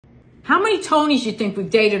How many Tonys you think we've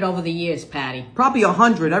dated over the years, Patty? Probably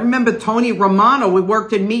 100. I remember Tony Romano. We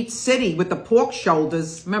worked in Meat City with the pork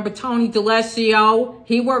shoulders. Remember Tony D'Alessio?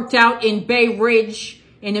 He worked out in Bay Ridge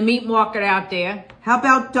in the meat market out there. How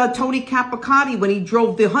about Tony Capicotti when he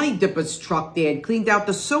drove the Honey Dippers truck there and cleaned out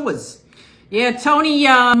the sewers? Yeah, Tony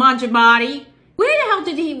Mangiamatti. Where the hell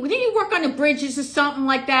did he work on the bridges or something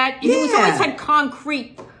like that? Yeah. He always had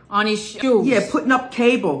concrete on his shoes. Yeah, putting up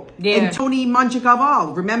cable. Yeah. And Tony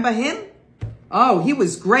Mangiaval, remember him? Oh, he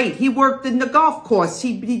was great. He worked in the golf course.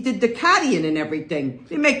 He did the caddying and everything. He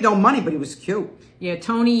didn't make no money, but he was cute. Yeah,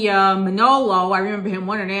 Tony Manolo. I remember him.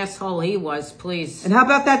 What an asshole he was, please. And how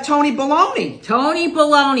about that Tony Baloney? Tony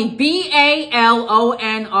Baloney. B-A-L-O-N-I.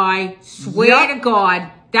 Swear to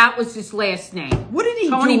God, that was his last name. What did he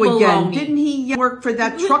Tony do again? Baloney. Didn't he work for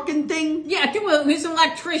that trucking thing? Yeah, I think he was an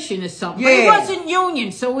electrician or something. Yeah. But he wasn't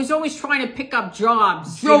union, so he was always trying to pick up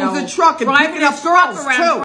jobs. Drove the truck and driving picking up his truck girls, around. too.